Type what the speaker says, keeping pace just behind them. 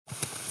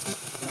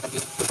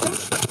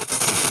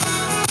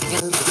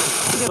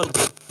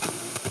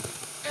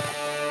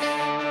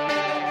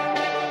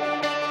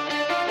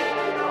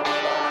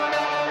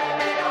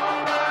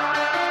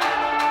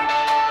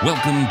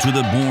Welcome to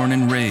the Born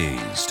and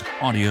Raised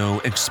audio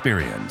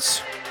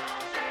experience.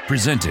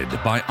 Presented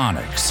by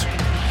Onyx.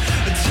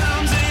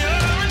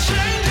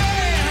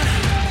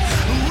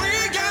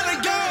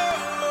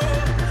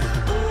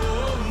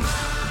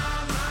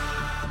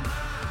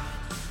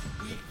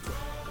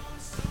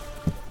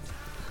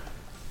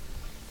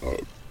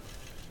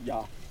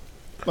 Yeah.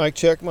 Mic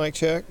check, mic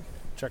check.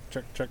 Check.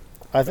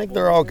 I think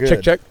they're all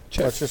good. Check.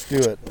 Let's just do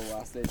it.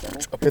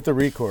 Hit the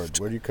record.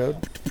 Where do you code?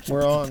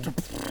 We're on.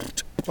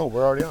 Oh,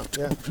 we're already on.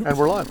 Yeah. And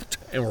we're live.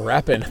 And we're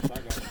rapping.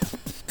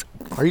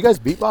 Are you guys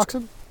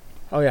beatboxing?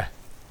 Oh, yeah.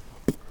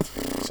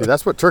 See,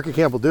 that's what turkey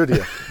camp will do to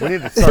you. We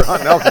need to start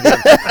hunting elk again.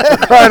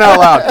 For crying out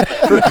loud.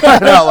 For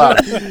crying out loud.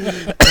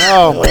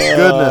 Oh,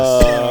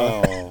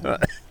 my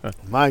goodness.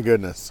 My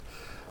goodness.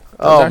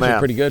 Oh, Actually man.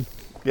 pretty good.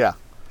 Yeah.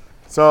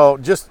 So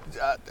just,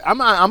 I'm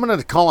going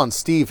to call on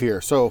Steve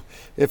here. So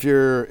if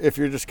you're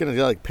just going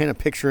to like paint a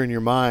picture in your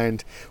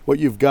mind, what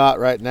you've got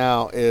right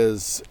now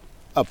is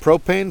a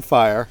propane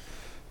fire,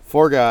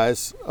 4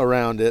 guys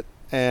around it,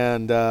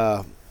 and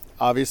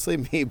obviously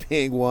me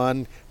being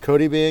one,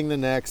 Cody being the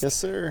next. Yes,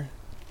 sir.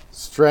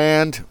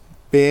 Strand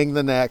being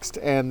the next,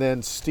 and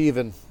then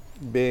Steven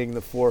being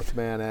the 4th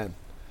man in.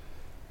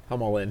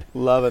 I'm all in.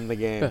 Loving the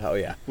game. Oh,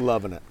 yeah.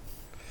 Loving it.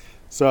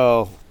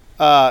 So,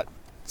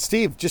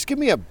 Steve, just give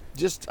me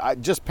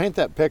just paint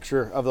that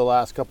picture of the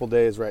last couple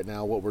days right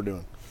now, what we're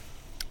doing.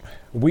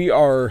 We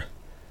are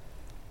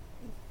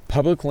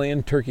public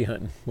land turkey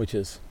hunting, which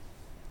is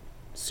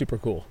super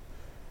cool.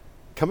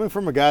 Coming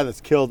from a guy that's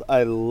killed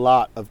a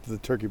lot of the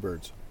turkey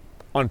birds.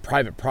 On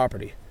private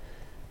property.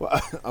 Well,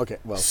 okay,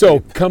 well. So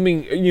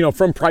coming,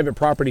 from private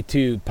property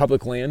to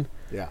public land.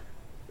 Yeah.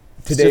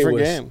 Today different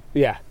was, game.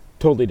 Yeah,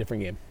 totally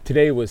different game.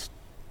 Today was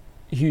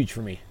huge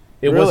for me.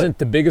 It Really? wasn't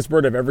the biggest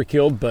bird I've ever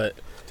killed, but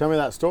Tell me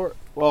that story.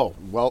 Whoa,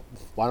 well,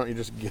 why don't you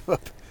just give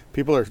up?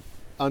 People are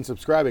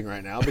unsubscribing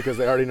right now because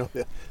they already know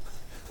the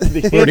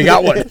we already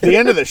got one. the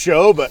end of the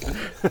show, but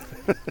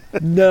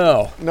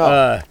No.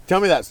 no. Tell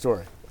me that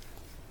story.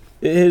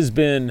 It has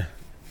been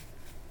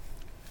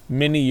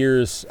many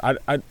years.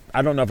 I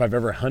don't know if I've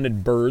ever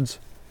hunted birds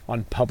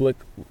on public.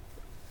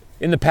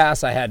 In the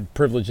past, I had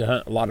privilege to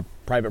hunt a lot of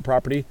private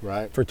property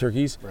Right. for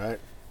turkeys. Right.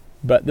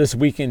 But this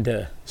weekend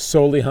to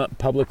solely hunt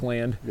public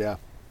land Yeah.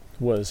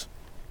 was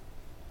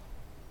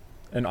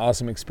an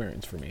awesome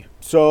experience for me.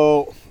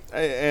 So,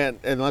 and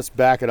let's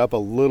back it up a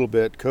little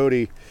bit.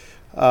 Cody,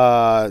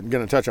 I'm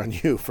going to touch on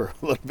you for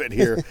a little bit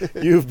here.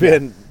 You've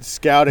been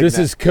scouting. This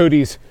is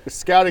Cody's.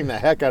 scouting the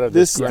heck out of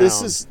this ground.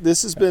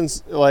 This has been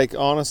like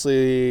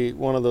honestly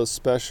one of those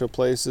special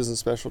places and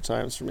special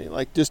times for me.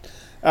 Like just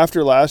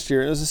after last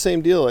year, it was the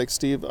same deal. Like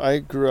Steve, I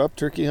grew up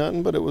turkey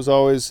hunting, but it was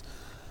always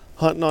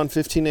hunting on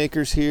 15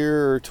 acres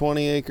here or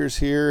 20 acres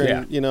here,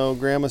 and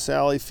Grandma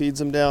Sally feeds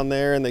them down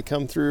there, and they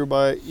come through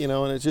by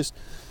and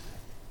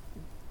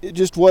it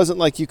just wasn't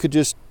like you could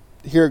just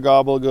hear a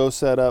gobble, go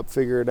set up,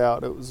 figure it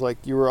out. It was like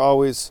you were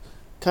always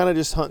kind of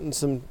just hunting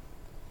some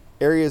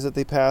areas that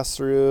they pass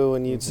through,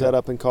 and you'd set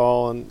up and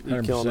call, and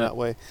you'd kill them that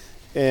way.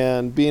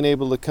 And being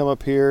able to come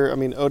up here, I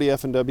mean,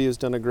 ODF&W has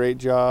done a great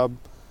job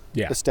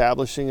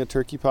establishing a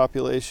turkey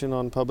population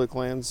on public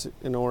lands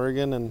in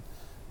Oregon and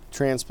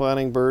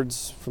transplanting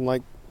birds from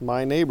like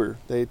my neighbor.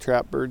 They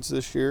trapped birds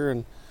this year,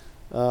 and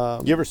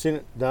you ever seen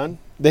it done?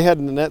 they had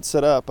the net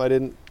set up. I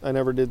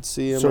never did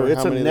see them. So or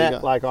it's how a many net they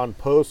got. like on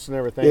posts and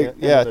everything.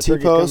 and Yeah, the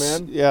turkeys come T-posts.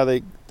 in? Yeah,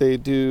 they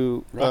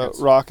do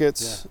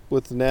rockets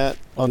with the net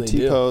on they do.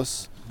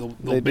 T-posts. They'll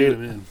They bait do.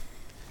 them in.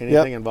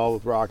 Anything involved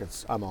with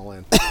rockets, I'm all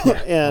in.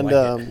 And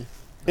I like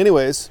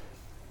anyways,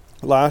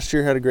 last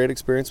year had a great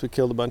experience. We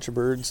killed a bunch of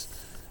birds,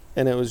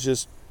 and it was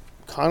just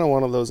kind of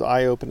one of those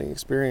eye-opening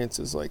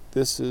experiences. Like,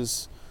 this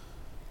is,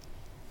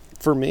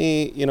 for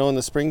me, in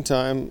the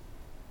springtime,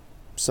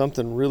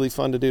 something really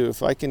fun to do.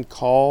 If I can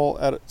call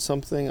at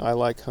something, I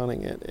like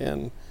hunting it.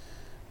 And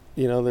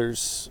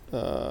there's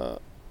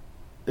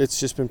it's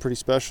just been pretty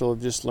special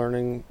of just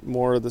learning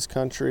more of this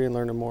country and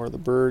learning more of the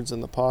birds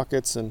and the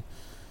pockets, and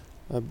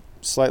I've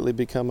slightly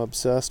become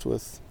obsessed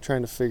with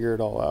trying to figure it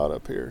all out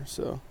up here.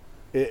 So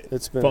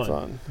it's been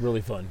fun.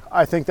 Really fun.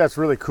 I think that's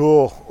really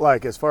cool.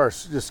 Like, as far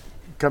as just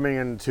coming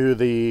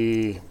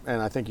into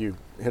and I think you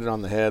hit it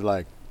on the head,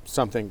 like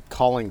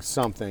calling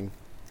something.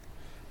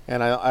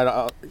 And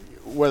I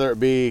whether it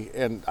be,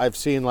 and I've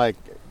seen, like,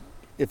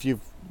 if you've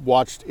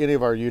watched any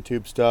of our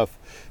YouTube stuff,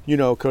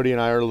 Cody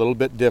and I are a little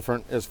bit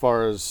different as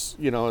far as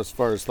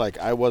like,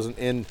 I wasn't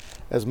in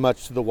as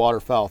much to the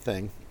waterfowl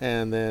thing,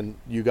 and then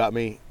you got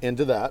me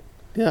into that.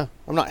 Yeah.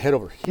 I'm not head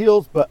over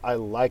heels, but I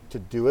like to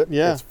do it.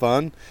 Yeah. It's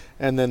fun.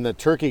 And then the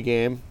turkey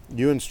game,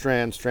 you and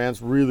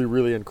Strand's really,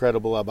 really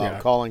incredible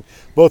about calling.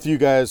 Both of you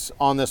guys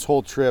on this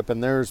whole trip,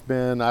 and there's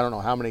been, I don't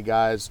know how many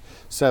guys,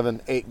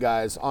 7, 8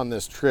 guys on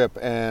this trip,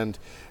 and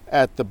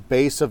at the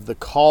base of the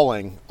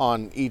calling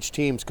on each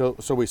team, so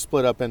we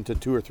split up into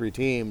 2 or 3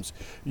 teams,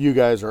 you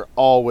guys are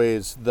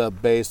always the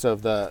base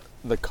of the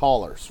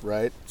callers,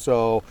 right?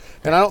 So,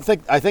 and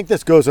I think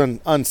this goes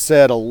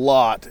unsaid a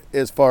lot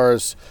as far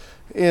as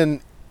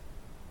in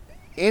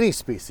any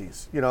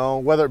species,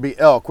 whether it be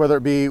elk, whether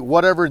it be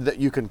whatever that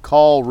you can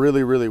call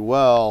really, really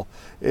well,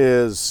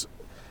 is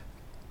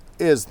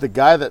the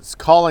guy that's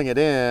calling it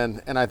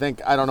in. And I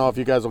don't know if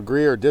you guys will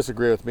agree or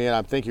disagree with me, and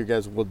I think you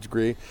guys will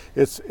agree.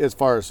 It's as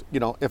far as,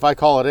 if I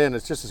call it in,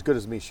 it's just as good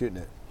as me shooting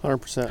it.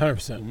 100%.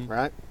 100%.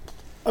 Right?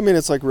 I mean,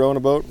 it's like rowing a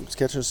boat, it's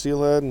catching a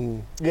steelhead,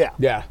 and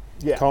Yeah.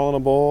 calling a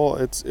bull.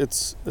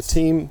 It's a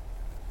team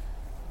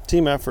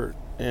effort,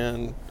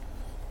 and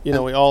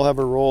we all have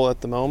a role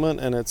at the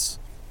moment, and it's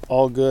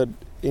all good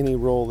any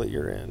role that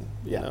you're in.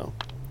 You know.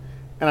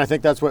 And I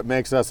think that's what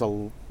makes us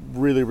a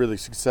really, really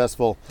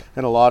successful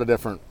in a lot of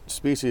different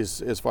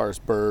species as far as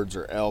birds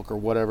or elk or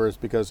whatever, is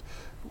because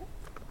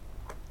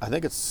I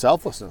think it's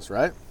selflessness,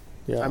 right?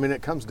 Yeah. I mean,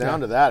 it comes down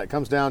to that. It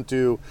comes down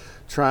to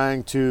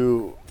trying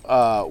to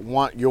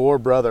want your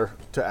brother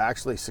to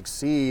actually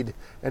succeed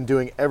and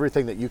doing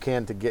everything that you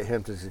can to get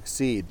him to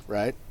succeed,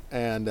 right?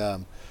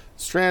 And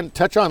Strand,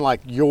 touch on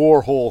like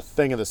your whole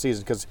thing of the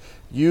season, because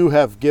you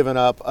have given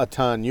up a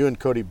ton. You and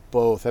Cody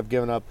both have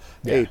given up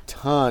a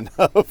ton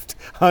of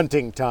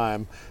hunting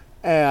time.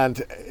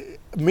 And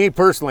me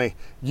personally,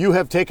 you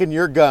have taken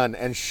your gun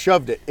and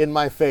shoved it in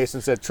my face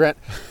and said, Trent,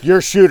 you're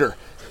a shooter.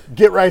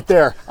 Get right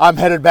there. I'm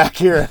headed back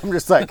here. I'm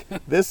just like,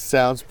 this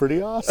sounds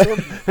pretty awesome.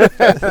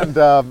 and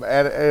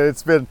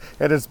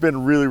it's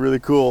been really, really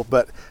cool.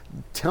 But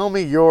tell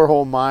me your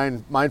whole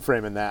mind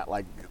frame in that,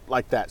 like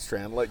that,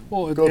 Strand.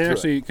 Well, it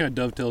actually kind of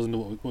dovetails into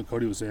what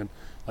Cody was saying.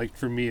 Like,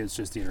 for me, it's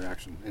just the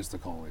interaction. It's the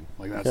calling.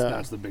 Like,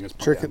 that's the biggest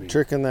part.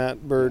 Tricking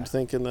that bird,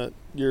 thinking that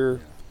you're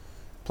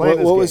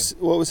playing what this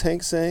game. What was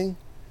Hank saying?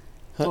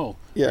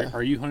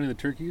 Are you hunting the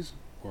turkeys,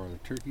 or are the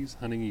turkeys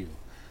hunting you?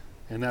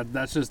 And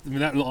that's just,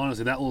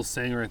 honestly, that little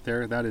saying right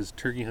there, that is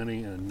turkey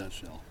hunting in a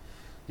nutshell.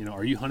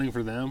 Are you hunting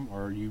for them,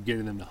 or are you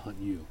getting them to hunt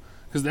you?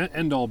 Because the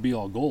end-all,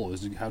 be-all goal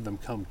is to have them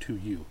come to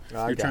you.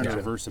 You're trying to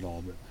reverse it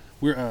all, but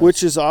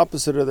which is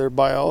opposite of their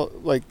bio,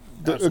 like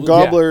a Absolutely.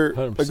 gobbler.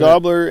 Yeah, a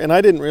gobbler, and I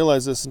didn't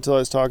realize this until I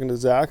was talking to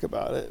Zach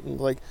about it. And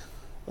like,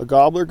 a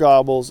gobbler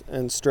gobbles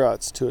and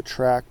struts to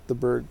attract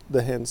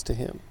the hens to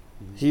him.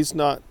 Mm-hmm. He's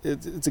not.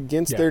 It's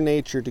against their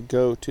nature to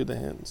go to the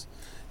hens.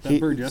 That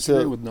bird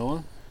yesterday with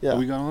Noah that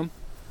we got on,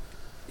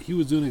 he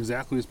was doing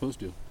exactly what he was supposed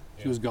to.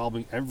 He was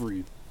gobbling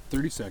every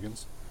 30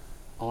 seconds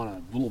on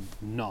a little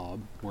knob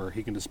where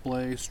he can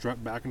display,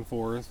 strut back and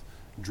forth,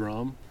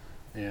 drum,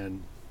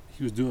 and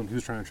he was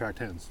trying to attract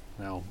hens.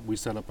 Now, we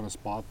set up on a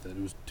spot that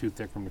it was too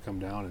thick for him to come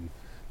down, and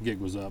gig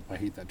was up. I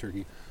hate that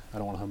turkey. I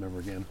don't want to hunt him ever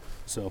again.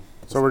 So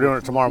we're doing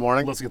it tomorrow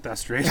morning? Let's get that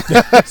straight.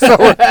 so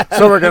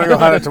we're going to go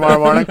hunt it tomorrow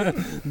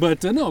morning?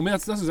 But no, man,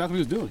 that's exactly what he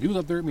was doing. He was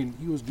up there.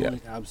 He was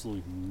going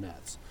absolutely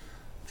nuts,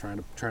 trying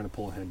to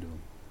pull a hen to him.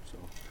 So,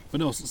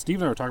 but no, Steve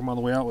and I were talking about on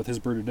the way out with his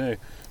bird today.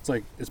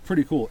 It's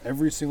pretty cool.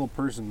 Every single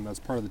person that's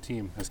part of the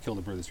team has killed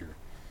a bird this year.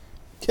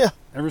 Yeah.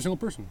 Every single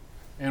person,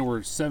 and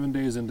we're 7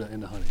 days into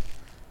hunting.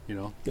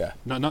 Yeah.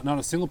 Not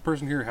a single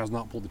person here has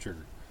not pulled the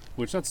trigger,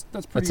 which that's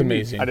pretty. That's unique.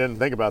 amazing. I didn't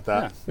think about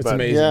that. Yeah. It's but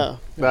amazing. Yeah.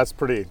 That's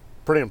pretty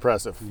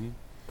impressive. Mm-hmm.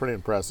 Pretty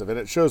impressive, and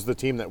it shows the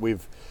team that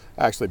we've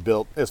actually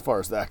built as far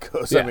as that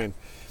goes. Yeah. I mean,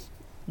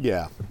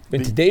 yeah.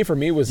 And today for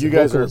me was you the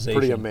guys are vocalization.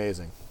 pretty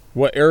amazing.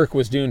 What Eric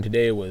was doing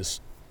today was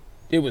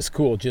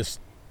cool. Just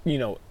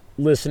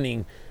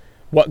listening,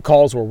 what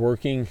calls were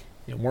working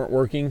and weren't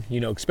working.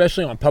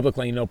 Especially on public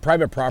land.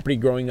 Private property.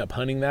 Growing up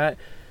hunting that,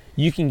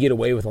 you can get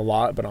away with a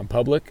lot, but on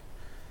public,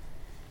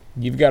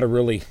 you've got to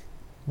really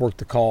work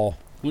the call.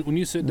 When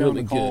you sit down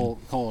really and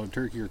call a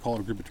turkey or call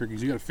a group of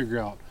turkeys, you got to figure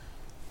out,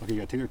 okay, you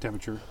got to take their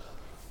temperature,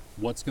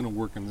 what's going to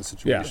work in this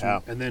situation, Yeah.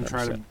 and then 100%.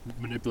 try to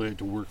manipulate it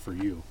to work for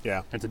you.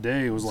 Yeah. And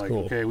today it was That's like,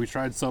 cool. okay, we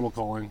tried subtle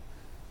calling.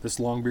 This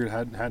longbeard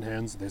had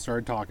hens. They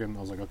started talking.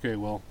 I was like, okay,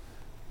 well,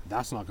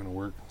 that's not going to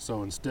work.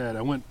 So instead,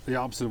 I went the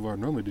opposite of what I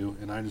normally do,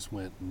 and I just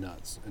went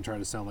nuts and tried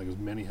to sound like as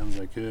many hens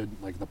as I could.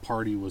 Like the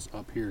party was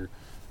up here,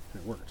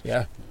 and it worked.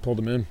 Yeah, pulled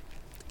them in.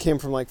 Came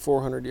from like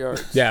 400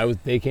 yards. Yeah,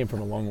 they came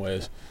from a long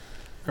ways.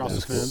 Across the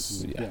That's cool.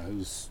 fence. and, Yeah. it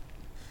was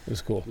It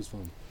was cool. it was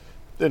fun.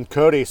 Then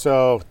Cody,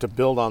 so to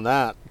build on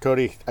that,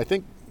 Cody, I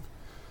think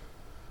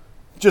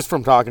just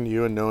from talking to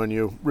you and knowing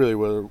you really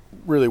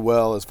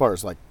well as far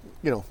as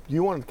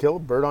you wanted to kill a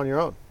bird on your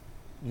own.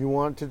 You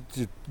wanted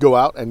to go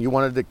out and you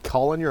wanted to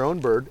call in your own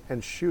bird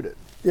and shoot it.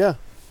 Yeah.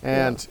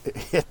 And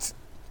it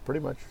pretty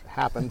much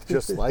happened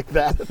just like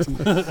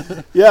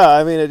that. Yeah,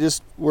 I mean, it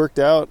just worked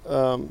out.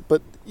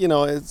 But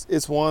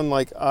it's one,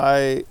 like,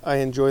 I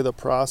enjoy the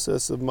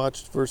process of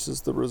much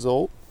versus the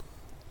result.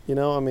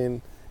 I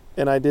mean,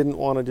 and I didn't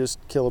want to just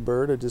kill a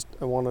bird.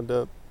 I wanted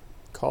to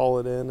call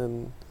it in,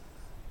 and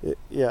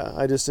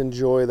I just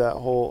enjoy that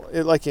whole.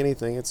 Like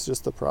anything, it's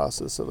just the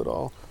process of it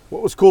all.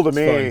 What was cool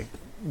to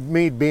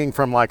me being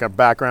from like a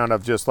background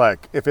of just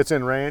like, if it's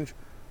in range,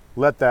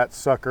 let that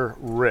sucker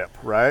rip,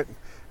 right?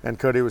 And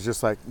Cody was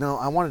just like, no,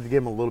 I wanted to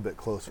give him a little bit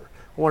closer.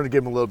 And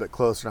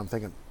I'm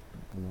thinking,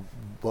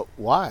 but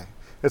why?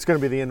 It's going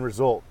to be the end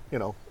result,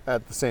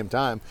 at the same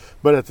time.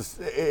 But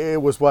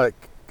it was like,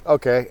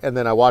 okay. And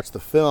then I watched the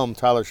film.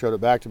 Tyler showed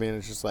it back to me, and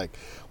it's just like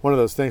one of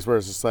those things where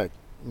it's just like,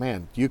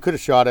 man, you could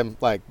have shot him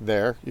like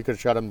there. You could have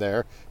shot him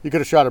there. You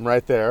could have shot him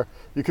right there.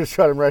 You could have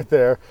shot him right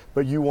there.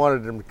 But you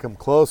wanted him to come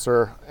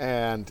closer,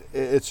 and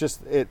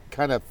it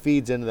kind of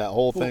feeds into that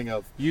whole thing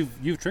of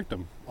you've tricked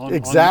them on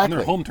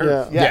their home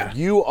turf. Yeah,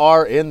 you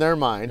are in their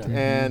mind,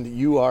 and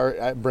you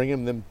are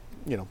bringing them,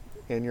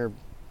 in your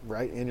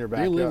backyard.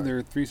 They live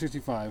there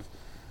 365.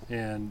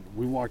 And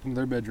we walked into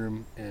their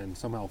bedroom and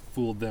somehow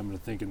fooled them into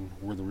thinking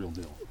we're the real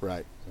deal.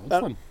 Right. So it's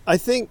fun. I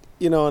think,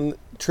 and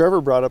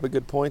Trevor brought up a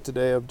good point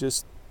today of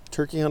just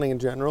turkey hunting in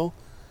general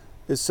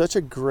is such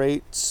a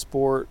great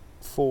sport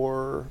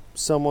for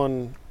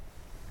someone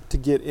to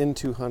get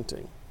into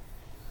hunting.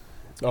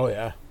 Oh,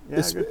 yeah.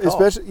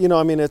 Especially,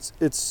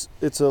 it's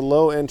a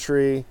low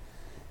entry.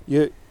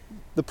 The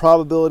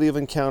probability of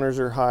encounters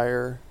are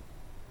higher.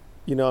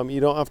 You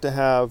don't have to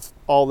have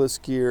all this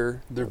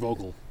gear. They're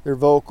vocal.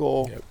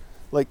 Yep.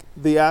 Like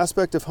the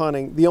aspect of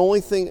hunting, the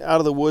only thing out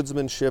of the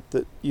woodsmanship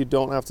that you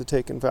don't have to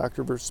take in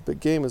factor versus big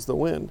game is the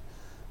wind.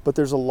 But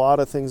there's a lot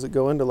of things that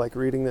go into like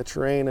reading the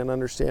terrain and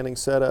understanding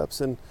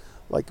setups, and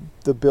like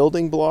the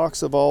building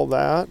blocks of all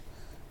that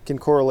can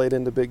correlate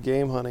into big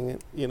game hunting,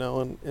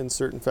 in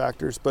certain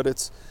factors.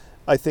 But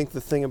I think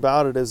the thing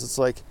about it is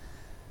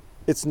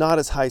it's not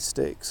as high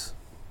stakes.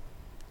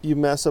 You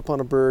mess up on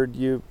a bird,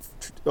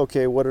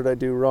 okay, what did I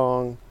do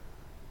wrong?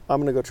 I'm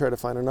going to go try to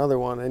find another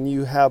one. And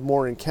you have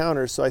more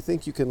encounters. So I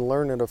think you can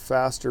learn at a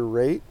faster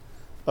rate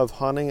of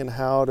hunting and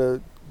how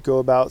to go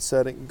about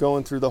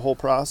going through the whole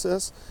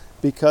process,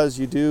 because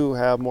you do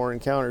have more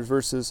encounters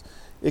versus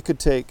it could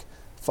take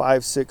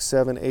 5, 6,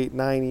 7, 8,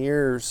 9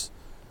 years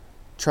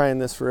trying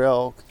this for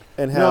elk.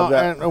 And have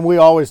that. And we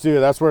always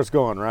do. That's where it's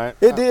going, right?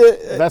 It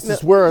did.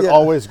 That's where it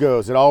always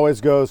goes. It always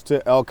goes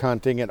to elk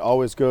hunting. It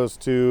always goes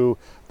to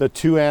the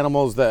two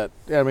animals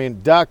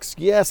ducks,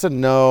 yes and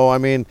no.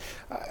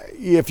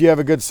 If you have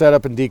a good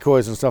setup and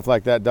decoys and stuff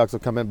like that, ducks will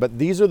come in. But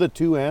these are the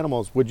two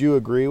animals. Would you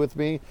agree with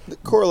me?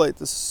 That correlate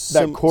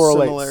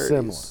similarities.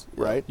 Similar,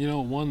 right?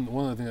 One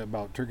other thing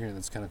about turkey hunting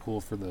that's kind of cool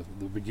for the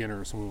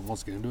beginner or someone who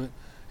wants to get into it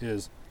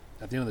is,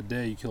 at the end of the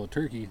day, you kill a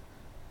turkey.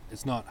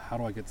 It's not, how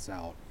do I get this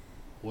out?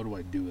 What do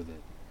I do with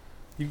it?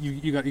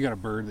 You got a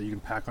bird that you can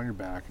pack on your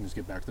back and just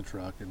get back to the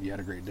truck, and you had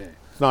a great day.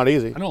 It's not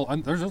easy. I know.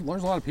 There's a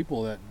lot of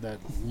people that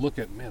look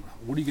at, man,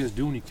 what do you guys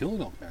do when you kill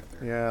an elk back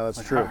there? Yeah,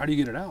 that's true. How do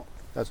you get it out?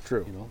 That's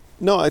true.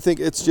 No, I think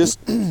it's just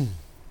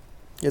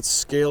it's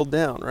scaled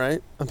down,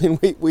 right?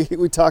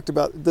 We talked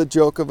about the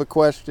joke of a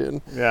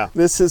question. Yeah.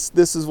 This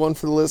is one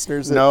for the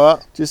listeners.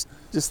 Noah, just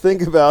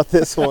think about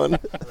this one.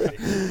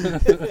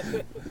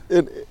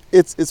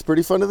 It's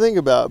pretty fun to think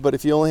about, but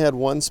if you only had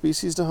one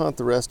species to hunt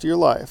the rest of your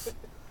life,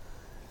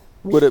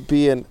 would it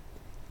be an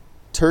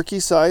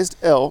turkey-sized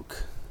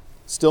elk,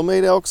 still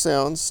made elk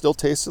sounds, still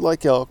tasted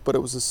like elk, but it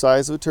was the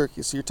size of a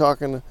turkey? So you're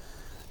talking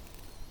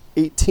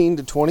 18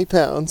 to 20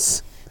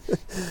 pounds.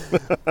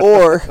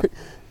 Or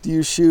do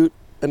you shoot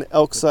an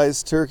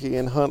elk-sized turkey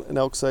and hunt an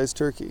elk-sized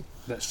turkey?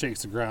 That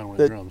shakes the ground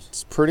when it drums.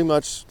 It's pretty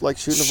much like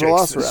shooting a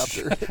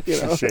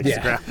velociraptor. Shakes the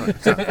ground.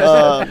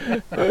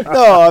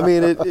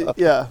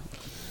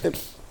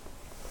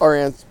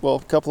 No, a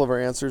couple of our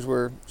answers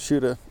were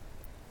shoot a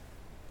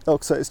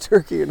elk-sized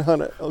turkey and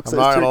hunt an elk-sized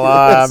turkey. I'm not going to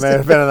lie, I may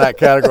have been in that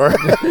category.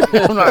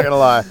 I'm not going to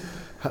lie.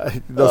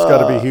 Those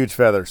got to be huge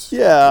feathers.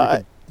 Yeah. You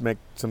could make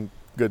some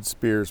good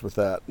spears with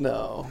that.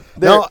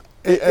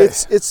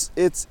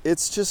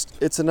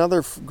 It's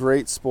another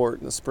great sport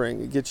in the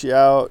spring. It gets you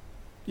out.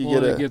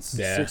 It gets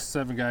 6,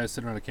 7 guys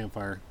sitting around a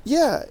campfire.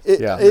 Yeah,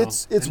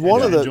 it's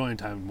one of the enjoying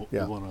time with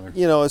one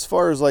another. As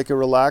far as like a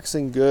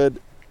relaxing, good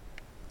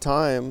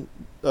time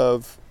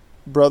of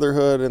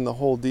brotherhood and the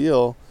whole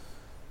deal.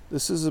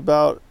 This is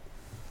about,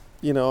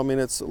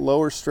 it's a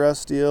lower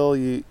stress deal.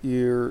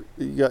 You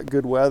got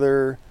good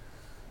weather.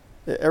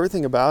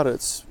 Everything about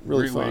it's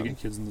really fun. Great way to get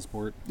kids in the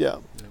sport. Yeah.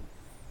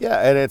 Yeah,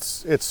 and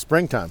it's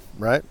springtime,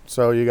 right?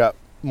 So you got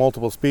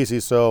multiple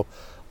species. So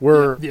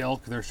we're the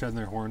elk. They're shedding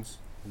their horns.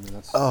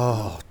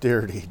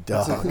 Dirty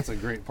dog. That's a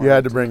great part. You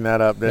had to bring that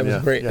up, didn't you?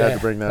 Great, you had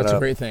to bring that up. That's a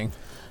great thing.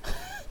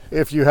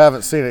 If you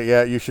haven't seen it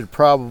yet, you should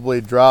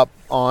probably drop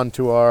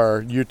onto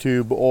our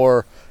YouTube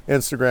or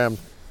Instagram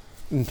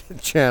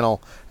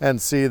channel and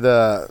see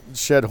the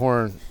shed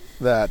horn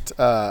that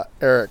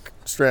Eric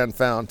Strand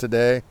found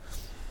today.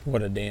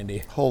 What a dandy.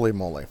 Holy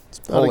moly.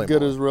 It's about as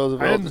good as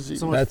Roosevelt.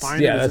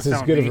 That's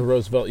as good of a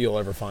Roosevelt you'll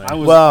ever find.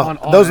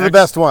 Those are the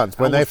best ones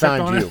when they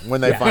find you. When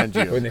they find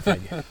you. When they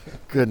find you.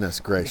 Goodness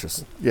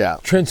gracious. Yeah.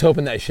 Trent's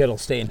hoping that shed will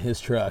stay in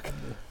his truck.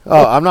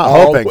 Oh, I'm not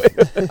hoping.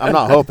 I'm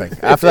not hoping.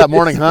 After that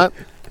morning hunt,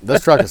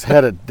 this truck is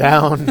headed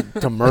down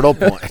to Myrtle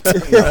Point.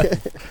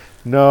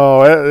 No,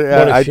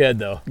 what a shed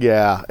though.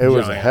 Yeah, it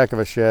was a heck of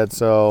a shed.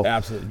 So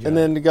absolutely. Giant. And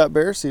then you got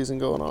bear season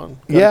going on.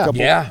 Got a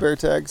couple bear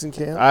tags in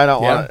camp. I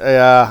don't want.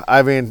 Yeah,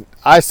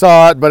 I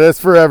saw it, but it's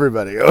for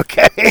everybody.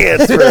 Okay,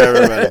 it's for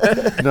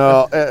everybody.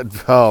 No,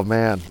 oh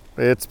man,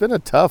 it's been a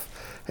tough,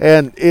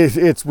 and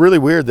it's really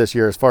weird this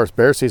year as far as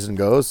bear season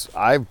goes.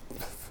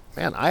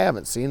 man, I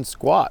haven't seen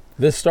squat.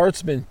 This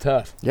start's been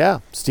tough. Yeah,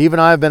 Steve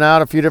and I have been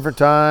out a few different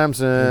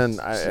times, and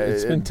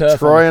it's been tough.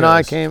 Troy and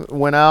I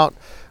went out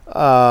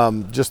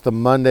just the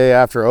Monday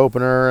after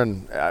opener,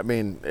 and I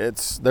mean,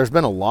 there's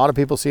been a lot of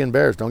people seeing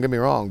bears. Don't get me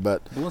wrong,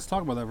 but let's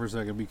talk about that for a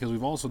second, because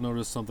we've also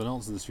noticed something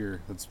else this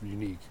year that's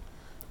unique.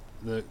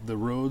 The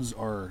roads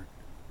are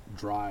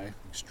dry,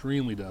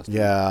 extremely dusty.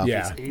 Yeah.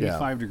 It's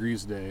 85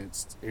 degrees today.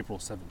 It's April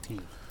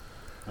 17th.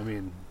 I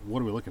mean,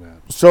 what are we looking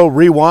at? So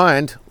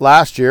rewind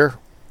last year,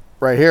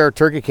 right here,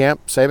 turkey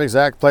camp, same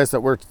exact place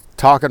that we're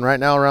talking right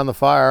now around the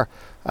fire.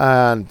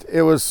 And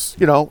it was,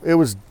 it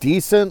was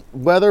decent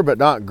weather, but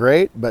not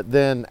great. But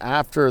then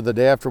the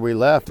day after we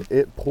left,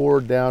 it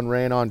poured down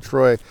rain on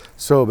Troy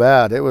so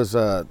bad. It was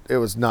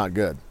not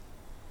good.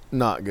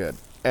 Not good.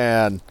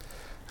 And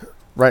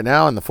right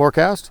now in the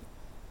forecast,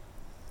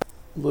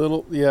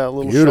 little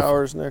beautiful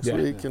showers next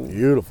week. And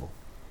beautiful.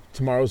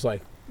 Tomorrow's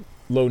like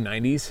low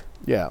 90s.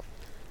 Yeah.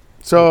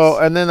 So,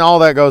 and then all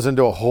that goes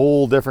into a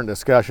whole different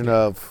discussion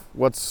of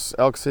what's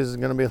elk season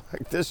going to be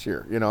like this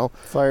year,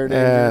 Fire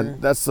danger. And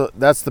that's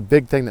the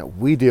big thing that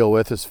we deal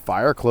with is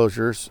fire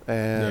closures.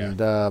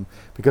 And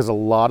because a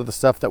lot of the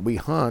stuff that we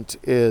hunt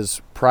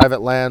is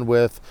private land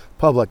with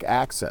public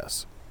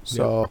access.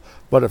 So,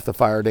 but if the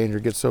fire danger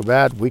gets so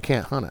bad, we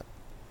can't hunt it.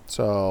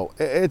 So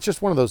it's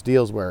just one of those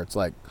deals where it's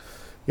like,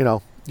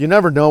 you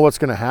never know what's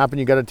going to happen.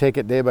 You got to take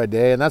it day by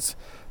day. And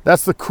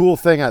that's the cool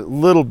thing a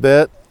little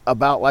bit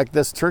about like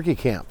this turkey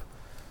camp.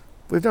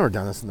 We've never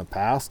done this in the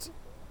past.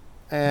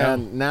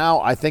 And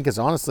now I think it's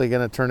honestly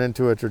going to turn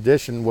into a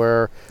tradition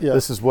where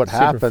this is what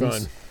happens.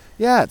 Fun.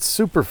 Yeah, it's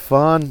super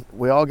fun.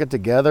 We all get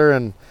together.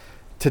 And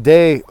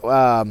today,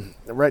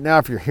 right now,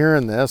 if you're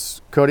hearing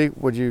this, Cody,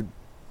 would you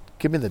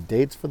give me the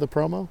dates for the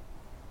promo?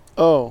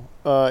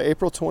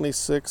 April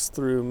 26th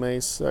through May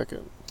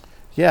 2nd.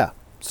 Yeah.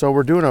 So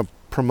we're doing a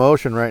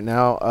promotion right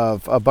now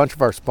of a bunch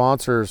of our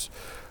sponsors.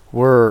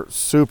 We're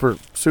super,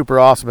 super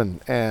awesome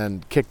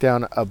and kicked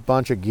down a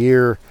bunch of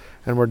gear,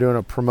 and we're doing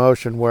a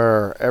promotion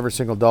where every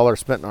single dollar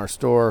spent in our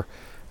store,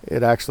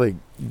 it actually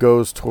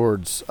goes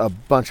towards a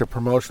bunch of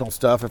promotional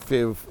stuff. If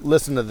you've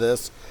listened to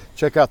this,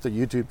 check out the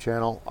YouTube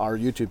channel, our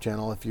YouTube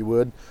channel, if you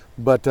would.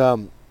 But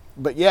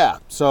yeah,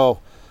 so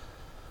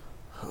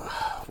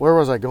where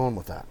was I going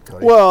with that,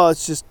 Cody? Well,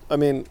 it's just,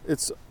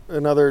 it's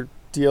another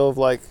deal of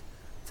like,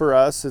 for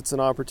us, it's an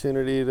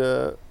opportunity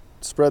to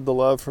spread the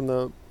love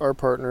from our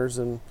partners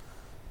and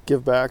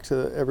give back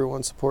to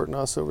everyone supporting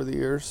us over the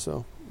years.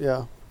 So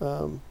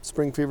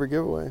Spring Fever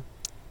giveaway.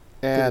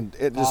 And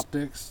it just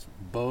optics,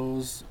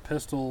 bows,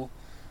 pistol,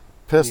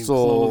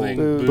 clothing,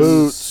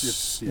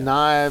 boots,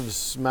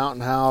 knives,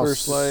 Mountain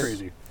House,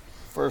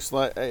 First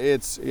Light.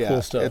 It's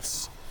cool stuff.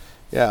 It's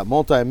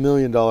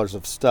multi-million dollars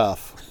of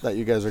stuff that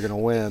you guys are going to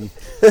win.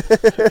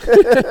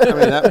 I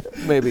mean, that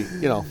maybe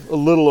a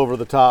little over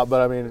the top,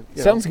 but I mean,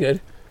 sounds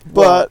good.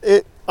 But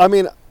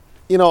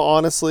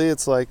honestly,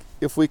 it's like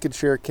if we could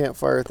share a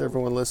campfire with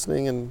everyone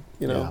listening, and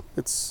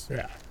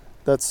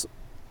that's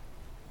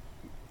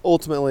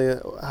ultimately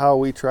how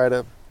we try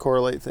to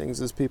correlate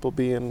things, is people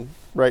being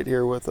right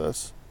here with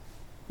us.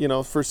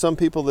 For some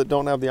people that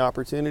don't have the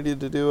opportunity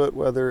to do it,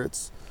 whether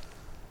it's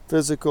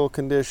physical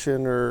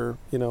condition or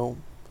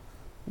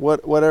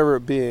whatever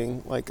it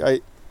being, like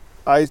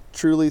I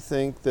truly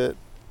think that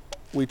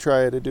we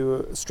strive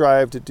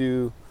to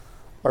do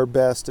our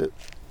best at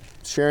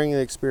sharing the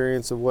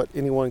experience of what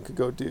anyone could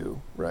go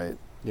do, right?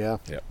 Yeah,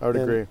 I would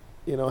agree.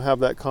 Have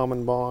that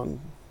common bond.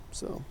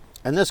 So,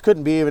 and this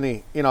couldn't be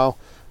any,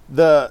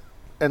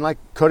 and like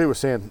Cody was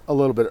saying a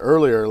little bit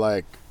earlier,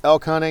 like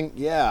elk hunting,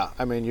 you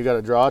got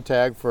to draw a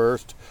tag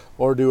first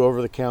or do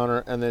over the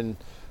counter, and then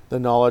the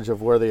knowledge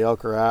of where the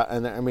elk are at.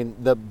 And I mean,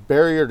 the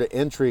barrier to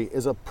entry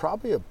is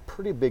probably a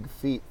pretty big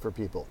feat for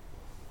people,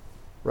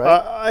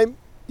 right?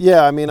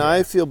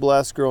 I feel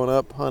blessed growing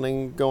up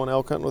hunting, going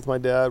elk hunting with my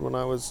dad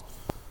when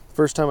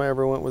first time I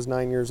ever went was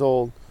 9 years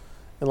old.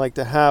 And like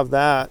to have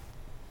that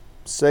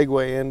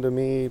segue into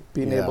me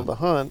being able to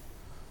hunt,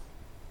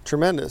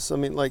 tremendous. I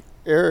mean, like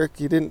Eric,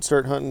 you didn't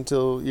start hunting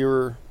until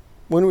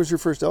when was your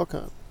first elk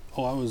hunt?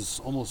 Oh, I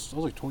was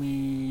like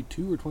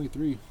 22 or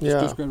 23.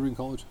 Just graduating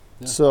college.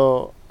 Yeah.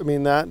 So, I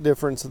mean, that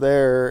difference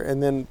there,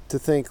 and then to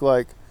think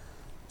like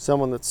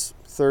someone that's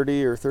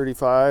 30 or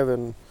 35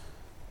 and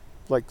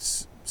like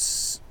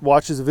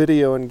watches a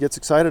video and gets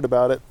excited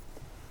about it,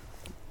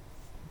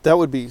 that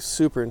would be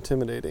super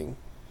intimidating.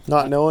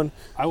 Not knowing.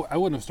 I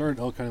wouldn't have started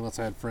elk hunting unless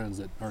I had friends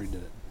that already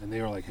did it. And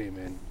they were like, hey,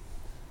 man,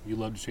 you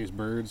love to chase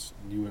birds,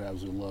 you would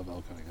absolutely love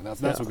elk hunting. And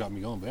that's what got me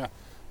going. But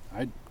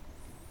I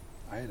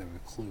didn't have a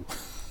clue.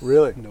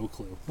 Really? No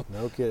clue.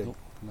 No kidding.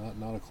 Nope,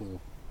 not a clue.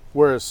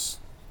 Whereas,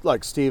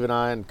 like Steve and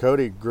I and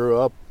Cody grew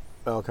up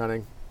elk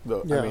hunting,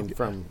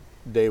 from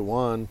day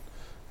one.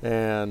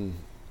 And,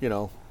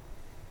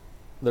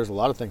 there's a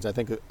lot of things I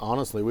think that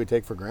honestly we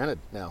take for granted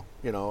now,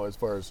 as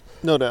far as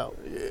no doubt,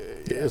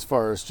 as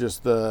far as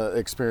just the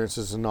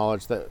experiences and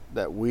knowledge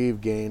that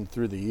we've gained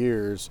through the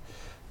years.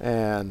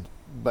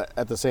 But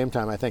at the same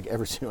time, I think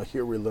every single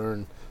year we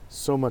learn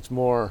so much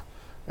more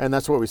And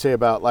that's what we say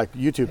about like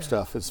YouTube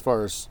stuff as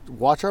far as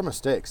watch our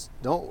mistakes.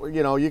 Don't,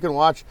 you can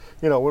watch,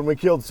 when we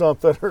killed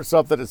something or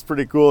something, it's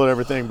pretty cool and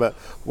everything, but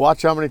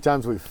watch how many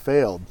times we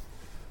failed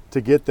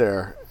to get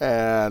there.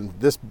 And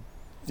this,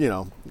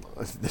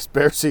 this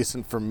bear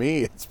season for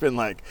me, it's been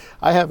like,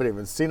 I haven't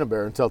even seen a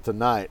bear until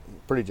tonight.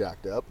 Pretty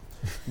jacked up.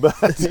 But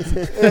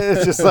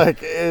it's just like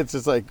it's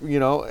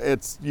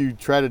you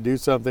try to do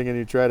something and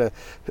you try to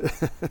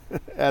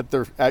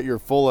at your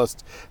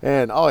fullest,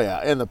 and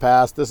in the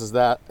past this has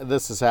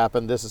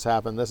happened,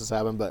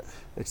 but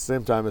at the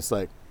same time it's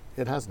like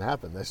it hasn't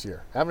happened this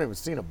year. I haven't even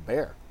seen a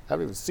bear,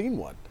 haven't even seen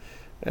one.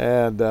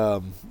 And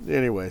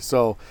anyway,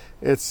 so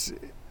it's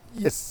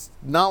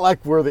not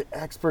like we're the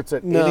experts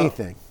at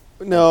anything.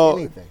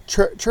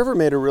 Trevor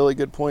made a really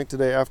good point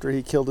today after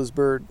he killed his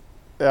bird.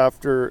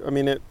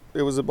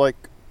 It was like,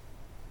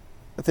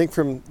 I think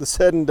from the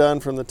said and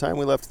done, from the time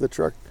we left the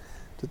truck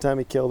to the time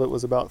he killed it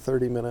was about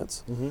 30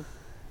 minutes. Mm-hmm.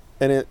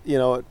 And it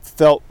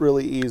felt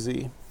really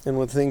easy. And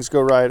when things go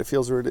right, it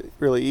feels really,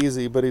 really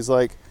easy. But he's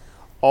like,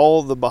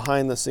 all the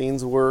behind the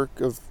scenes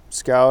work of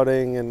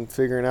scouting and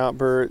figuring out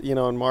bird,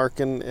 and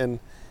marking and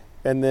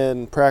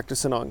then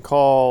practicing on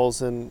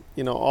calls and,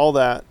 all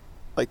that,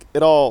 like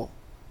it all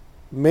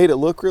made it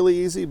look really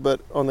easy.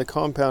 But on the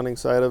compounding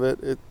side of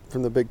it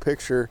from the big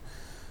picture,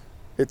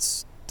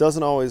 it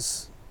doesn't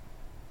always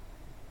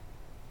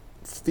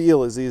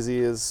feel as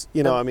easy as,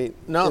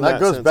 No, that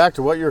goes back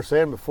to what you were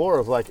saying before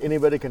of like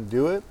anybody can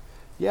do it.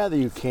 Yeah, that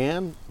you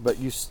can, but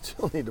you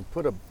still need to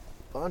put a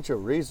bunch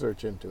of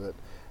research into it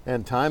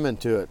and time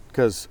into it.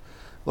 Because,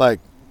 I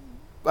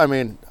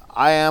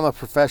am a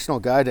professional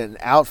guide and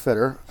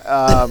outfitter.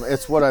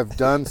 It's what I've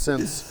done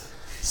since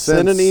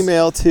Send an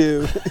email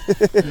to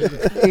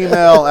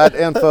email at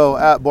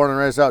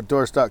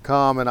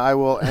info@bornandraisedoutdoors.com and I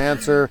will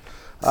answer.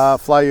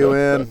 Fly you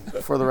in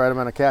for the right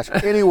amount of cash.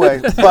 Anyway,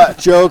 but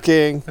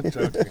joking,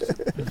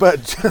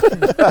 but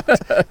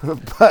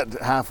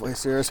halfway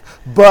serious.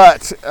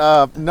 But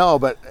no,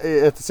 but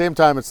at the same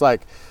time, it's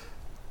like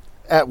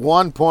at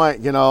one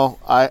point,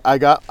 I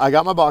got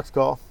my box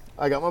call.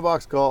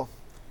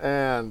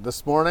 And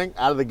this morning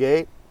out of the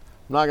gate,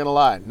 I'm not gonna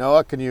lie,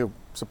 Noah, can you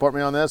support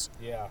me on this?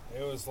 Yeah,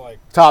 it was like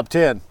top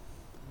 10,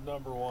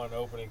 #1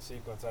 opening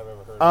sequence I've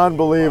ever heard.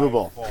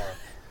 Unbelievable.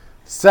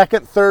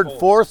 Second, third,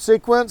 fourth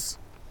sequence.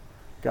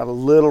 Got a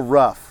little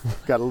rough.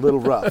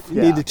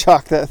 You need to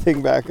chalk that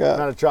thing back up.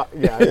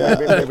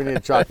 Maybe need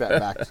to chalk that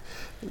back.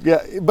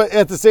 Yeah, but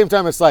at the same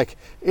time, it's like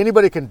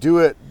anybody can do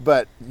it,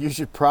 but you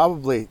should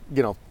probably,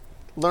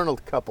 learn a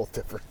couple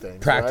different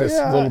things. Practice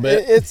right? a little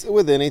bit. It's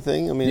with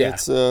anything.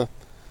 It's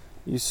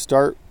you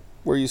start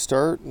where you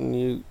start,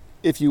 and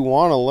if you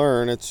want to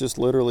learn, it just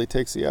literally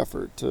takes the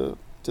effort to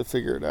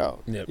figure it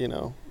out. Yep.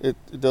 It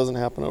doesn't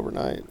happen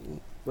overnight.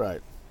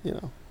 Right.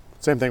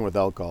 Same thing with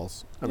elk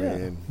calls. It's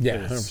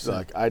 100%.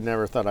 like I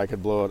never thought I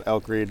could blow an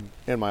elk reed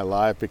in my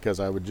life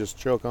because I would just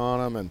choke on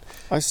them. And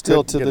I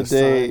still, to the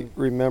day,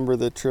 remember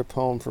the trip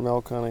home from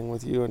elk hunting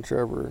with you and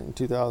Trevor in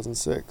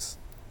 2006.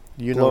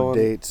 You know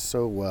dates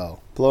so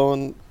well.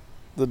 Blowing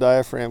the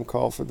diaphragm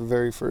call for the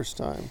very first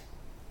time.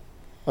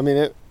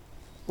 That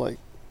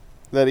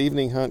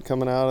evening hunt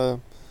coming out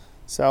of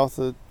south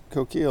of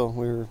Coquille,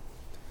 we were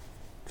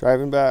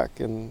driving back,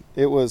 and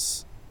it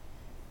was...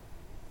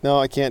 No,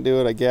 I can't do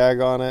it. I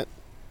gag on it.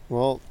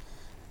 Well,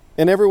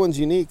 and everyone's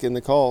unique in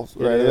the calls,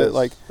 right? It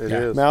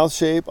is. Mouth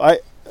shape.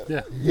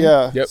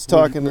 Yep. It's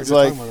talking. It's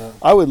like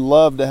I would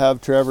love to have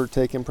Trevor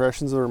take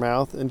impressions of her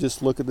mouth and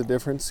just look at the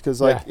difference.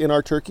 Because in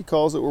our turkey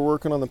calls that we're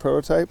working on the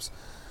prototypes,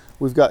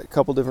 we've got a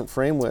couple different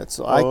frame widths.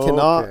 So I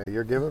cannot.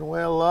 You're giving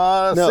away a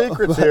lot of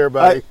secrets here,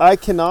 buddy. I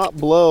cannot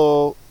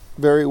blow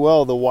very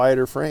well the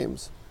wider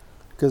frames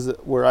because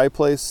where I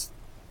place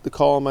the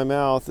call in my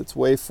mouth, it's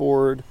way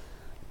forward,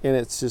 and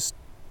it's just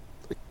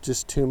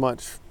too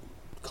much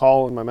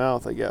call in my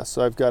mouth, I guess.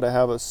 So I've got to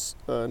have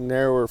a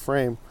narrower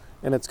frame,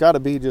 and it's got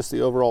to be just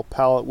the overall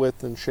palate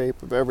width and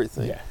shape of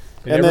everything. Yeah.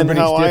 And then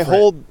how I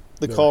hold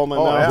the call in my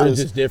mouth is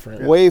just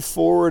different. Way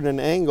forward and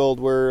angled,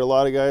 where a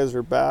lot of guys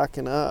are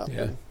backing up.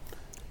 Yeah.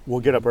 We'll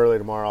get up early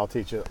tomorrow. I'll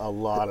teach you a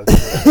lot of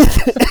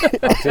things.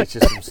 I'll teach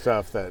you some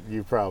stuff that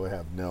you probably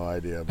have no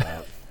idea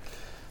about.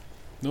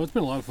 No, it's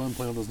been a lot of fun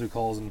playing with those new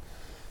calls and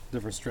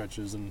different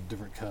stretches and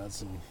different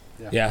cuts. And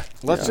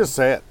Let's just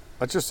say it.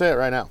 Let's just say it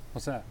right now.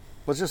 What's that?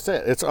 Let's just say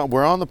it.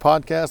 We're on the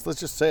podcast.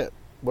 Let's just say it.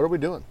 What are we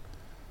doing?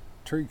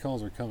 Turkey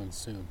calls are coming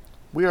soon.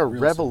 We are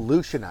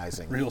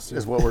revolutionizing. Real soon.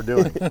 Is what we're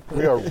doing.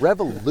 We are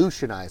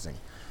revolutionizing.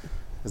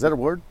 Is that a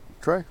word,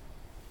 Troy?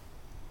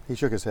 He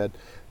shook his head.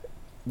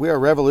 We are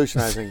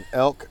revolutionizing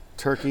elk,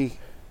 turkey,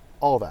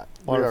 all that.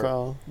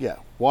 Waterfowl.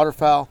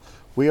 Waterfowl.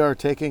 We are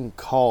taking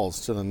calls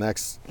to the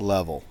next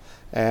level.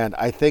 And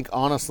I think,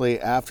 honestly,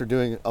 after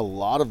doing a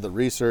lot of the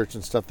research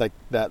and stuff like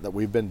that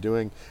we've been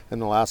doing in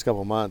the last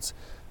couple of months,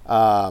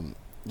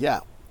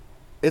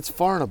 it's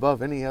far and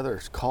above any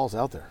other calls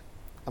out there.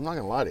 I'm not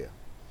going to lie to you.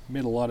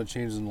 Made a lot of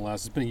changes in the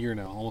last, it's been a year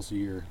now, almost a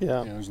year.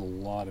 Yeah. And there's a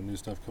lot of new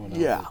stuff coming out.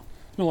 Yeah.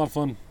 It's been a lot of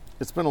fun.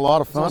 It's been a lot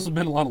of It's fun. also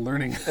been a lot of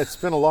learning. It's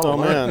been a lot of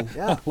learning.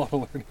 Yeah. A lot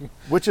of learning.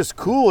 Which is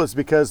cool, is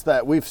because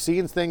that we've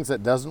seen things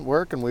that doesn't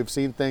work, and we've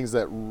seen things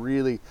that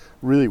really,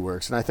 really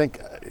works. And I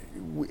think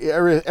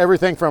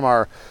everything from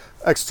our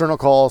external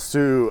calls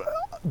to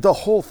the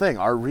whole thing,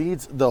 our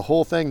reads, the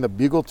whole thing, the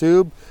bugle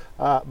tube.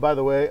 By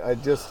the way, I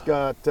just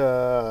got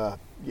a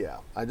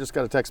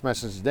text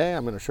message today.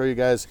 I'm going to show you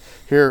guys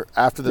here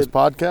after this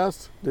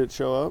podcast. Did it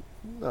show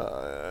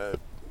up?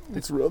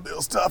 It's real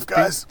deal stuff,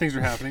 guys. Things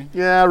are happening.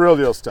 Yeah, real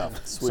deal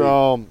stuff. Sweet.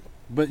 So,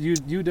 But you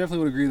definitely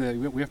would agree that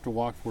we have to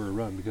walk before we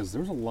run, because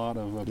there's a lot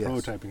of Yes.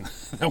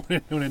 prototyping that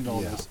went into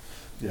all Yeah. this.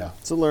 yeah.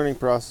 It's a learning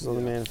process on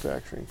the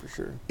manufacturing for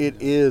sure. It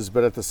is,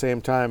 but at the same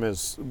time,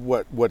 is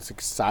what's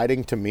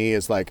exciting to me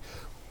is like,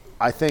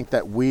 I think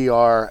that we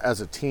are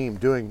as a team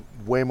doing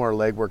way more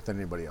legwork than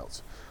anybody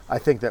else. I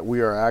think that we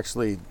are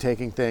actually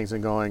taking things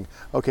and going,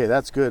 okay,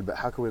 that's good, but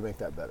how can we make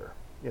that better?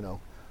 You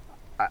know,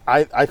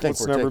 I think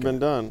It's we're never taking, been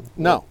done.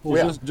 No,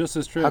 Well, yeah. just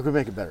this trip, How can we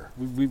make it better?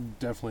 we've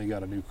definitely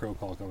got a new crow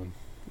call coming.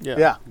 Yeah.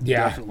 Yeah,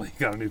 Definitely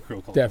got a new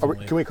crow call.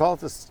 definitely. Can we call it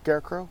the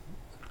Scarecrow?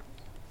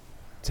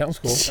 Sounds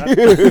cool. Can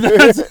we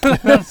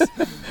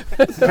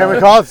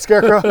call it the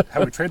Scarecrow?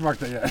 Have we trademarked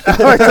that yet?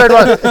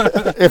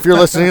 Trademark. If you're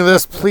listening to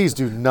this, please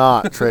do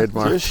not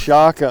trademark. Just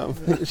shock them.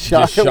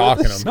 Just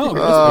shocking them.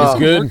 No, It's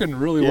good. working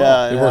really Yeah,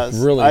 well. It it worked has.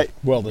 really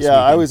well this Yeah,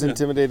 I weekend. was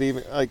intimidated.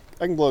 Even like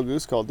I can blow a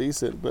goose call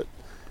decent, but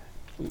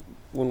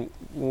when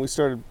we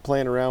started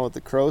playing around with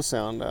the crow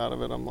sound out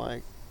of it, I'm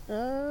like,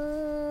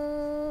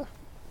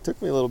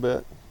 took me a little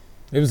bit.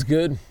 It was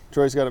good.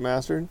 Troy's got it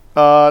mastered.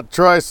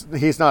 Troy's,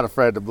 he's not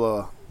afraid to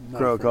blow a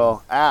crow afraid.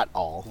 call at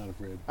all. Not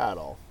afraid. At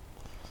all.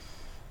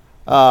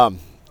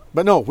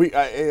 But no,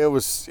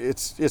 it's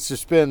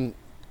just been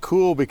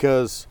cool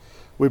because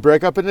we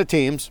break up into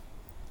teams,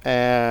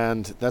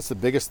 and that's the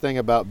biggest thing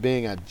about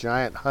being a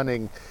giant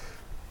hunting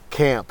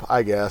camp,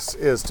 I guess,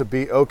 is to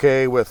be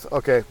okay with,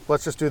 okay,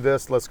 let's just do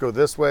this, let's go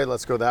this way,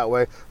 let's go that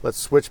way, let's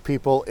switch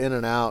people in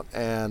and out.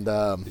 And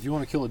If you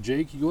want to kill a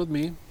Jake, you go with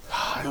me.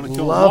 If you want to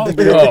kill love a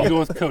to Longbeard, kill- you go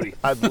with Cody.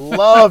 I'd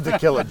love to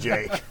kill a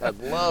Jake. I'd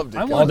love to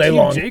I'm kill all on day Team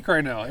long. Jake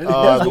right now. I What's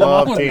going on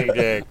love with Team me?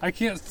 Jake. I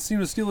can't seem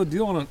to steal a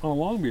deal on a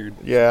Longbeard.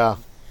 Yeah.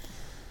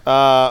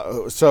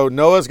 So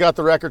Noah's got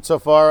the record so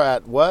far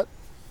at what?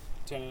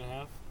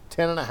 10.5.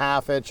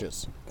 10.5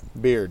 inches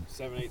beard.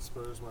 7-8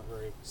 spurs weren't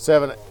very.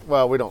 Seven.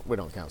 Well, we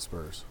don't count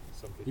spurs.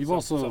 You've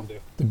also do.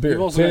 The beard.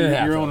 you've also 10 and a got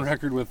half your own ounce.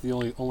 record with the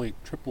only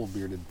triple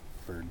bearded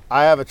bird.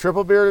 I have a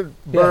triple bearded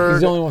Yeah, he's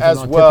bird the only one as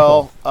who's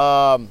well.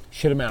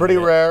 Should have mounted Pretty it.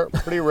 rare.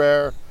 Pretty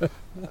rare.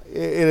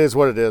 It is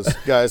what it is,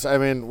 guys. I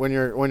mean, when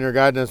you're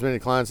guiding as many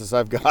clients as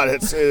I've got,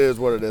 it is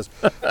what it is.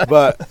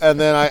 But and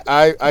then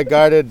I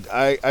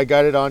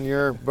guided on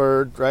your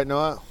bird, right,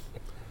 Noah?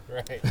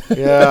 Right.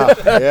 Yeah,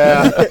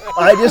 yeah.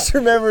 I just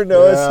remember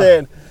Noah Yeah.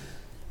 saying,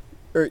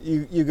 or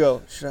you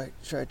go, should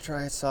I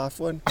try a soft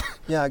one?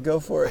 Yeah, go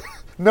for it.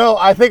 No,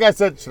 I think I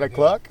said, should I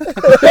cluck?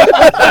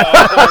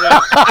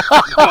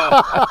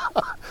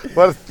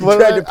 What,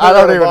 tried to put I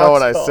don't on a even know what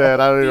box I call. said.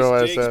 I don't even know what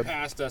I These Jakes said.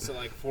 passed us at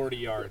like 40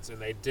 yards, and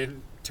they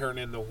didn't turn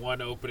in the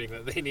one opening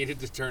that they needed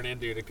to turn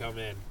into to come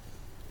in.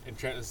 And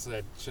Trenton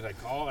said, "Should I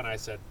call?" And I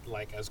said,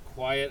 "Like as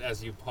quiet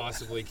as you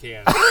possibly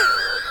can."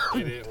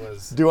 And it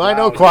was. Do I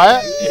know loud.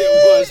 quiet?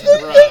 It was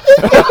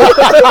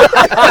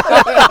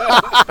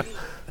rough.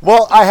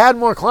 Well, I had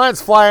more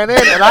clients flying in,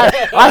 and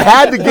I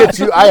had to get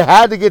you. I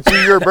had to get you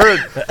your bird.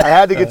 I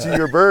had to get you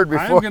your bird I'm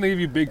before. going to give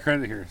you big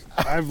credit here.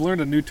 I've learned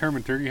a new term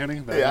in turkey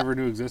hunting that Yeah. I never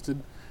knew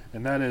existed,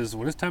 and that is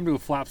when it's time to go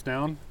flaps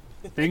down,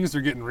 things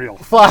are getting real.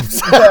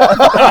 Flaps.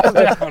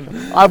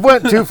 I've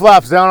went 2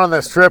 flaps down on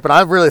this trip, and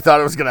I really thought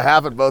it was going to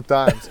happen both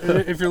times.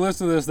 If you're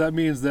listening to this, that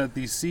means that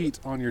the seat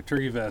on your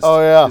turkey vest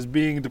Oh, yeah. is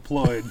being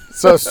deployed.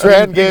 So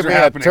Strand Things gave are me a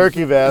happening.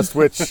 turkey vest,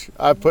 which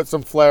I put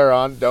some flair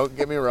on. Don't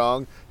get me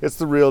wrong. It's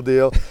the real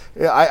deal.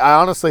 Yeah, I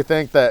honestly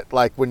think that,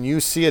 like, when you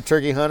see a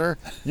turkey hunter,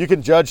 you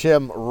can judge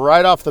him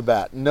right off the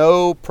bat.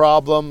 No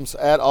problems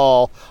at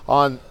all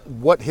on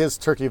what his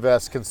turkey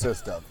vest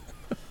consists of.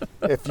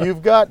 If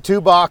you've got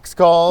 2 box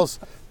calls,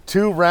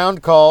 2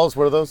 round calls,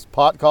 what are those,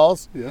 pot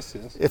calls? Yes,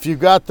 yes. If you've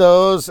got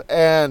those,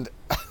 and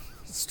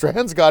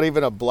Strand's got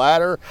even a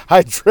bladder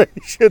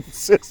hydration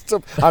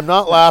system. I'm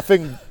not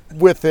laughing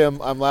with him.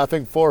 I'm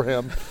laughing for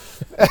him.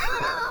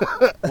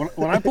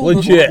 When I pulled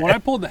Legit. when I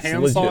pulled the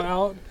handsaw legit.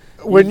 out,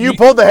 When you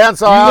pulled the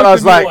handsaw out, looked I at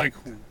was me like,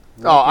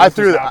 oh, I what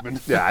threw just that.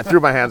 happened? Yeah, I threw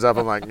my hands up.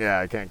 I'm like, yeah,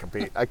 I can't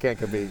compete. I can't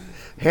compete.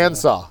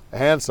 Handsaw.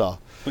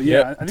 But yeah,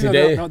 Yep, I think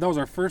today- that was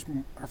our first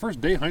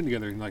day hunting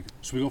together. And like,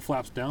 should we go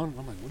flaps down? And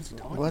I'm like, what is he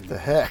talking What about? the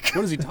heck?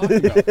 What is he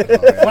talking about?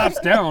 Flaps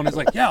down. It's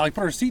like, yeah, like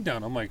put our seat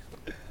down. I'm like,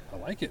 I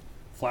like it.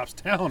 Flaps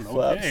down.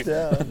 Okay. Flaps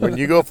down. When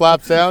you go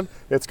flaps down,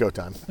 it's go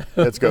time.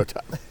 It's go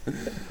time.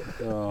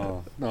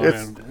 Oh no,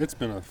 It's- man, it's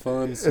been a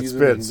fun season.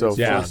 been and so it's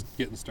fun. just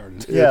getting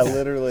started. Yeah,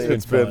 literally.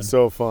 It's been fun.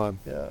 so fun.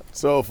 Yeah.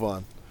 So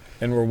fun.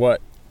 And we're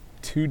what?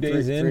 2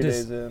 days Three into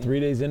days in. 3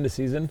 days into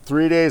season.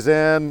 3 days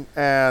in,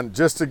 and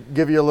just to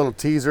give you a little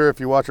teaser, if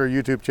you watch our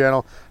YouTube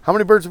channel, how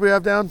many birds do we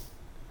have down?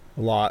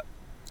 A lot.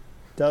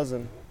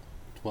 Dozen.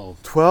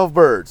 12. 12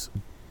 birds.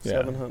 Yeah.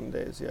 7 hunting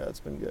days. Yeah, it's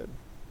been good.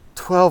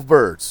 12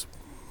 birds.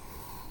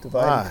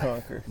 Divide and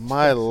conquer.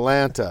 My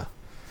Lanta.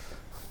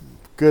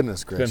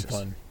 Goodness gracious. It's been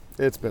fun.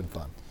 It's been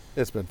fun.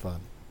 It's been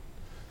fun.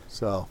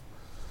 So,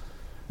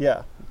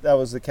 Yeah, that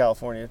was the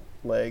California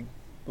leg,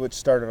 which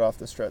started off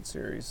the Strut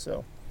Series.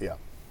 So yeah.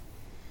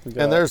 we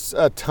got And there's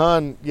a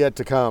ton yet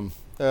to come.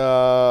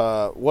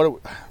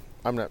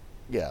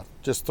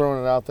 Just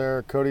throwing it out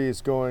there.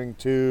 Cody's going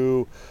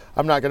to,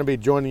 I'm not going to be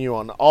joining you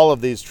on all of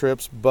these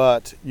trips,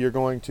 but you're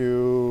going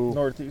to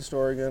Northeast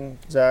Oregon.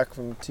 Zach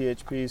from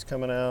THP is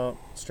coming out.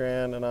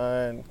 Strand and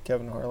I and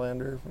Kevin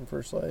Harlander from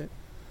First Light.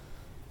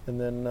 And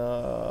then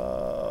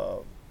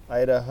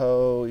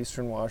Idaho,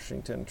 Eastern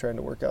Washington, trying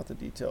to work out the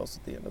details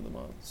at the end of the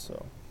month.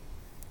 So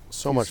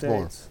so 2 much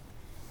more. states.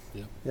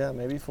 Yep. Yeah,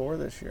 maybe 4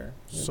 this year.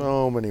 Maybe.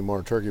 So many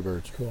more turkey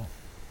birds. Cool.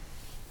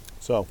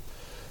 So,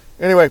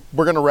 anyway,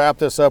 we're going to wrap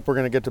this up. We're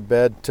going to get to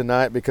bed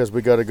tonight because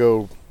we got to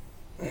go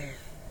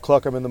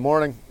cluck them in the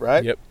morning,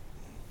 right? Yep.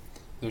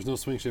 There's no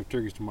swing shift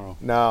turkeys tomorrow.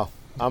 No,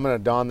 I'm going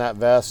to don that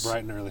vest.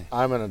 Bright and early.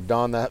 I'm going to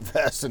don that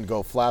vest and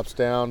go flaps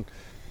down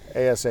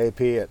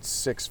ASAP at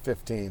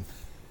 6:15.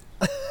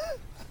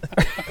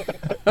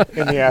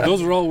 In the afternoon.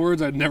 Those are all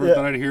words I'd never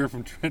thought I'd hear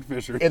from Trent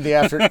Fisher. In the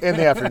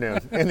afternoon.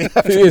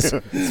 He's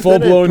full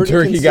blown Pretty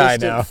turkey guy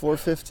consistent now.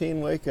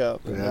 4:15 wake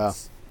up. And Yeah.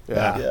 It's,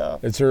 Yeah. yeah.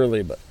 It's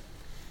early, but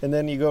And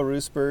then you go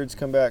roost birds,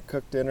 come back,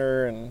 cook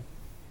dinner, and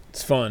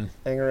it's fun.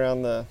 hang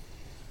around the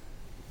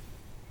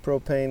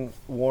propane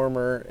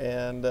warmer.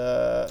 And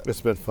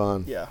It's been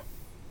fun. yeah,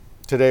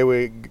 Today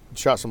we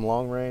shot some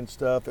long range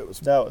stuff. It was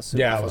that was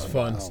super Yeah, it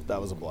fun. was fun. That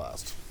was a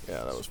blast.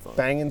 Yeah, that was fun.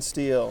 Banging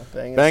steel.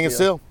 Bang and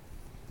steel.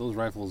 Those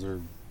rifles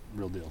are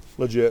real deal.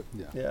 Legit.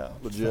 Yeah.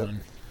 Legit. Fun.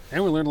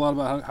 And we learned a lot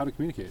about how to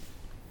communicate.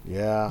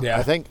 Yeah. Yeah.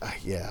 I think,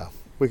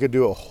 we could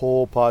do a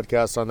whole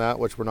podcast on that,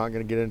 which we're not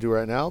going to get into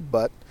right now,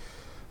 but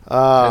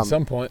At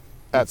some point.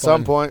 at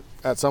some point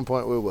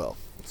we will.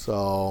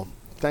 So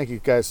thank you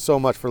guys so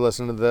much for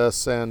listening to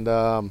this.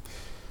 And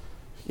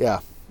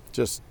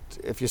just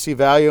if you see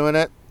value in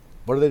it,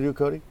 what do they do,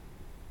 Cody?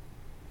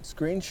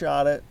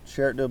 Screenshot it,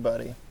 share it to a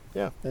buddy.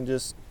 Yeah. And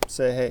just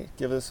say, hey,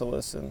 give us a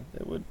listen.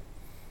 It would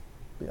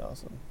be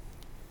awesome.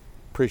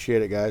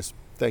 Appreciate it, guys.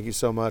 Thank you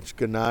so much.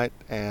 Good night,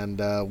 and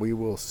we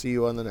will see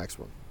you on the next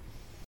one.